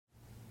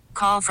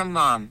call from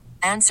mom.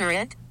 Answer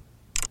it.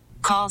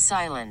 Call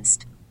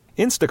silenced.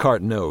 Instacart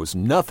knows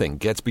nothing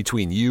gets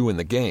between you and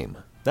the game.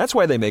 That's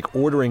why they make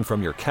ordering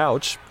from your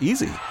couch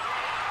easy.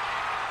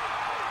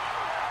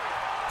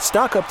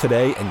 Stock up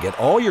today and get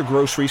all your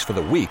groceries for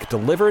the week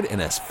delivered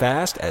in as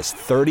fast as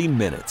 30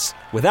 minutes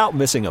without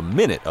missing a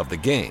minute of the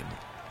game.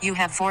 You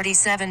have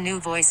 47 new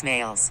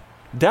voicemails.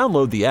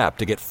 Download the app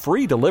to get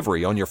free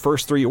delivery on your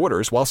first 3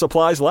 orders while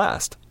supplies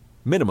last.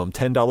 Minimum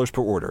 $10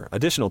 per order.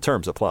 Additional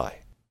terms apply.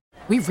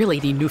 We really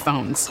need new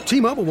phones.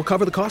 T-Mobile will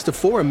cover the cost of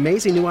 4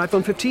 amazing new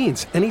iPhone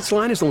 15s, and each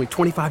line is only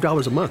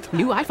 $25 a month.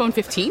 New iPhone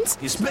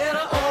 15s? It's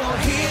better over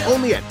here.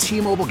 Only at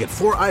T-Mobile, get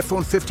 4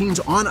 iPhone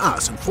 15s on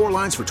us and 4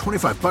 lines for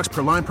 $25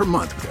 per line per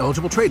month with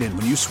eligible trade-in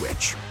when you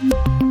switch.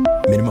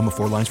 Minimum of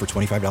 4 lines for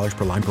 $25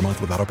 per line per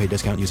month with autopay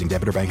discount using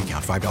debit or bank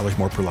account. $5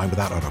 more per line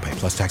without autopay,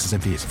 plus taxes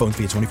and fees. Phone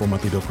fee at 24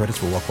 monthly bill credits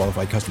for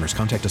well-qualified customers.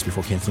 Contact us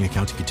before canceling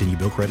account to continue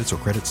bill credits or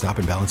credit stop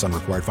and balance on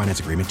required finance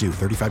agreement due.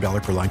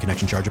 $35 per line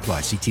connection charge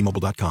applies. See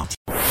T-Mobile.com.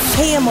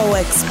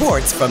 KMOX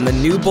Sports from the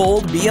new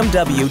bold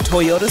BMW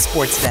Toyota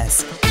Sports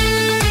Desk.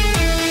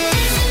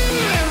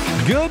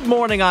 Good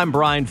morning, I'm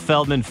Brian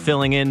Feldman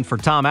filling in for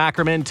Tom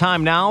Ackerman.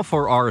 Time now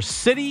for our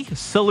City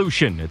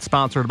Solution. It's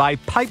sponsored by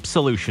Pipe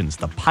Solutions,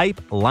 the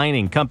pipe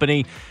lining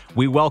company.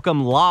 We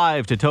welcome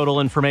live to Total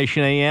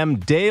Information AM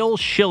Dale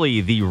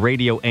Schilly, the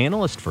radio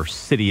analyst for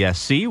City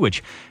SC,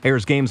 which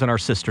airs games on our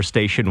sister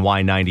station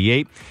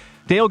Y98.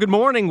 Dale, good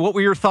morning. What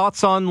were your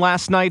thoughts on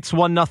last night's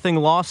 1-0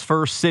 loss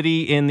for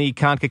City in the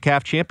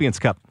CONCACAF Champions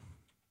Cup?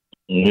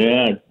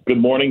 Yeah, good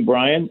morning,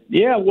 Brian.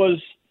 Yeah, it was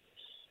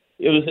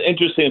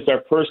interesting. It's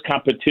our first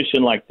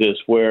competition like this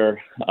where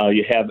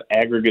you have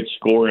aggregate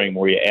scoring,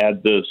 where you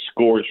add the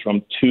scores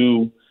from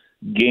 2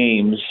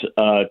 games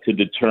to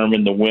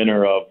determine the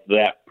winner of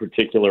that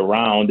particular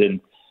round.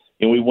 And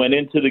we went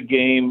into the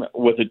game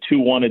with a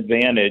 2-1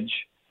 advantage,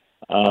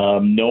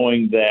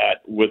 knowing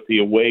that with the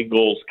away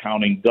goals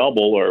counting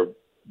double, or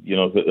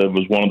it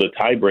was one of the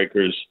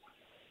tiebreakers,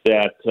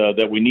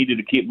 that we needed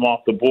to keep them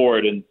off the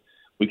board. And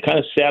we kind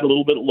of sat a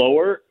little bit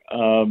lower,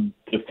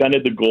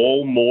 defended the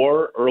goal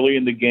more early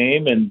in the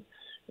game,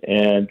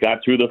 and got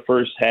through the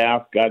first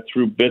half, got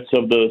through bits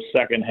of the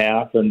second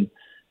half, and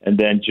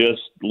then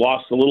just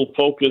lost a little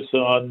focus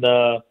on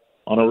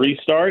a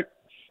restart.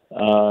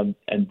 And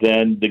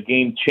then the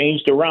game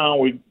changed around.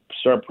 We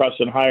started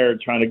pressing higher,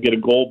 trying to get a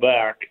goal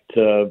back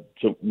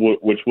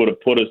which would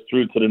have put us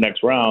through to the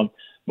next round,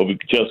 but we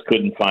just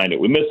couldn't find it.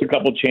 We missed a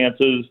couple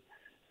chances.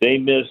 They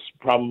missed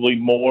probably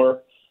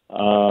more.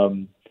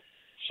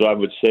 So I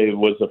would say it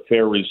was a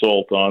fair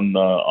result on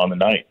the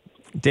night.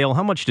 Dale,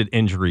 how much did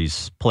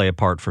injuries play a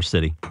part for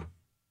City?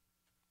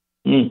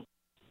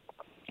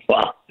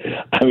 Well,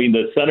 I mean,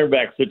 the center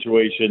back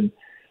situation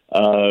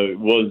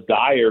was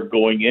dire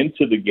going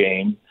into the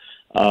game.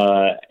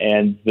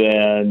 And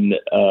then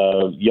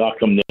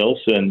Joachim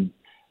Nilsson,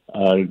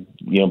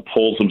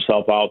 pulls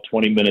himself out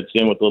 20 minutes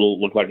in with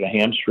looked like a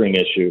hamstring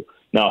issue.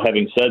 Now,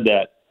 having said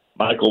that,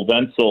 Michael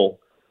Wenzel,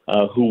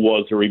 who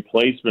was a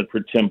replacement for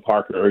Tim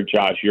Parker or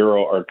Josh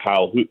Euro or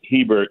Kyle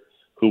Hebert,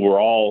 who were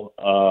all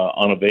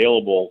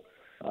unavailable,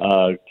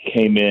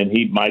 came in.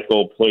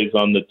 Michael plays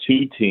on the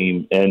 2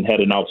 team and had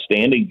an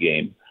outstanding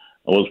game.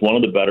 Was one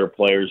of the better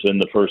players in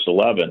the first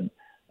 11.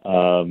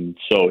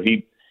 So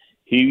he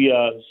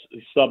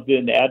subbed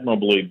in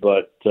admirably,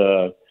 but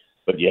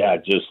yeah,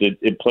 just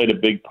it played a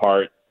big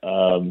part.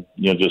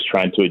 Just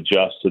trying to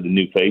adjust to the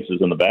new faces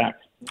in the back.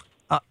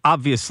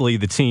 Obviously,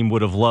 the team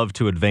would have loved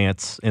to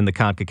advance in the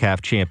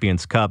CONCACAF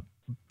Champions Cup.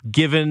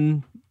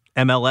 Given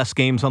MLS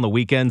games on the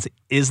weekends,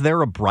 is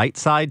there a bright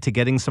side to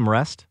getting some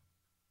rest?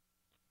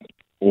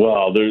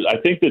 Well, I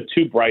think the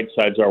 2 bright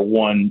sides are,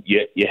 one,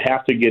 you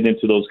have to get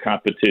into those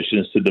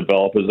competitions to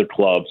develop as a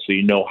club, so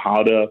you know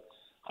how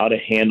to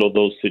handle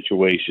those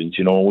situations.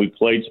 When we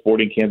played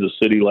Sporting Kansas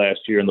City last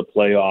year in the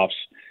playoffs,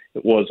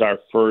 it was our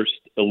first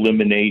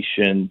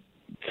elimination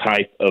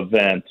type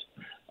event.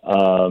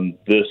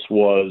 This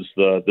was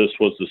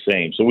the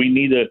same. So we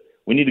need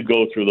to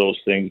go through those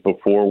things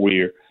before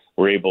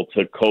we're able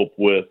to cope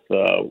with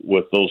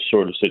those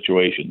sort of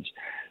situations.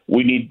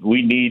 We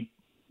need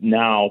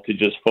now to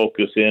just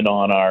focus in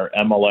on our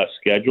MLS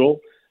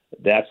schedule.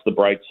 That's the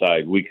bright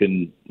side. We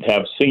can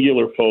have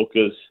singular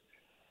focus,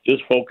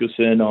 just focus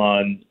in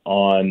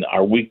on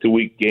our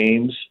week-to-week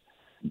games,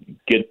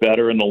 get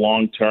better in the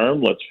long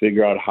term. Let's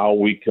figure out how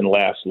we can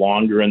last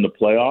longer in the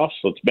playoffs.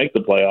 Let's make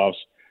the playoffs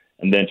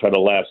and then try to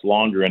last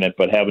longer in it.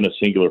 But having a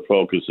singular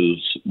focus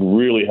is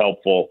really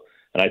helpful,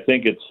 and I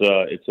think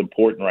it's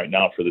important right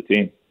now for the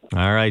team.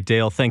 All right,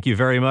 Dale, thank you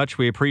very much.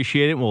 We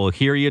appreciate it. We'll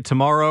hear you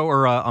tomorrow,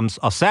 or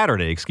a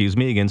Saturday,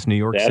 against New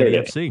York City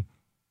FC.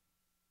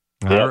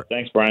 Yeah,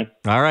 thanks, Brian.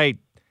 All right.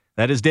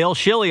 That is Dale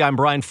Schilly. I'm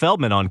Brian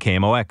Feldman on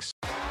KMOX.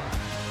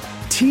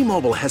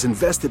 T-Mobile has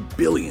invested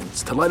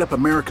billions to light up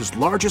America's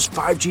largest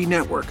 5G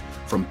network,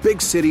 from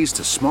big cities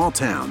to small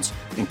towns,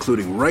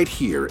 including right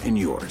here in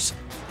yours.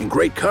 And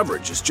great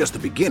coverage is just the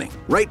beginning.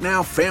 Right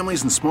now,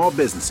 families and small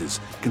businesses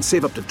can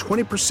save up to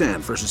 20%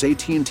 versus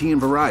AT&T and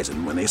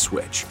Verizon when they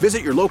switch.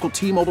 Visit your local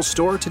T-Mobile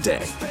store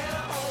today.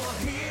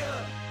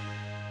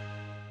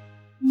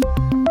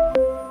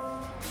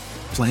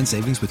 Plan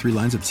savings with 3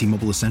 lines of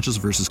T-Mobile Essentials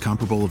versus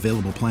comparable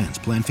available plans.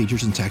 Plan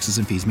features and taxes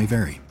and fees may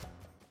vary.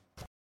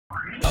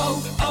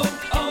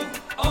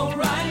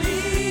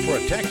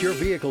 Protect your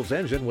vehicle's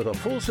engine with a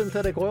full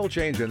synthetic oil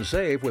change and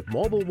save with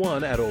Mobile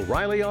One at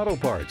O'Reilly Auto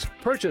Parts.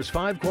 Purchase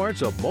 5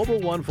 quarts of Mobile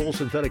One full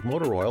synthetic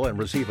motor oil and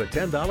receive a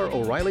 $10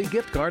 O'Reilly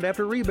gift card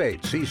after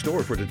rebate. See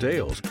store for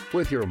details.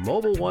 With your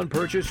Mobile One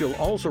purchase, you'll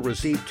also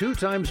receive 2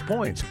 times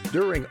points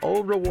during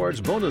O Rewards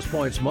Bonus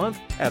Points Month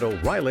at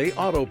O'Reilly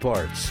Auto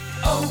Parts.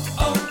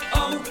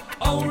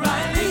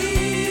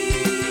 O'Reilly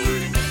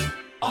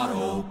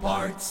Auto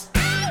Parts.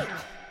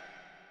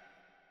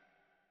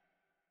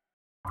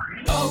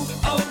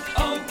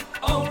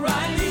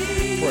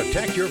 O'Reilly.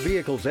 Protect your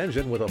vehicle's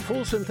engine with a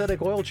full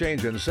synthetic oil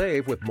change and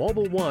save with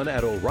Mobile One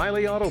at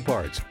O'Reilly Auto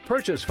Parts.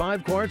 Purchase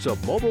 5 quarts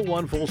of Mobile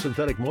One full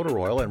synthetic motor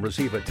oil and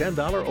receive a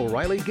 $10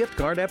 O'Reilly gift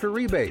card after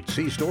rebate.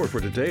 See store for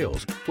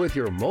details. With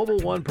your Mobile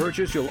One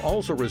purchase, you'll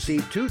also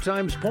receive 2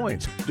 times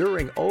points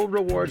during O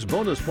Rewards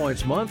Bonus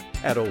Points Month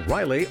at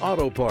O'Reilly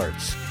Auto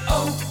Parts.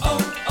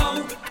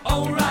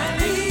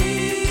 O'Reilly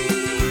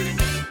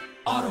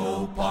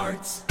Auto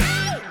Parts.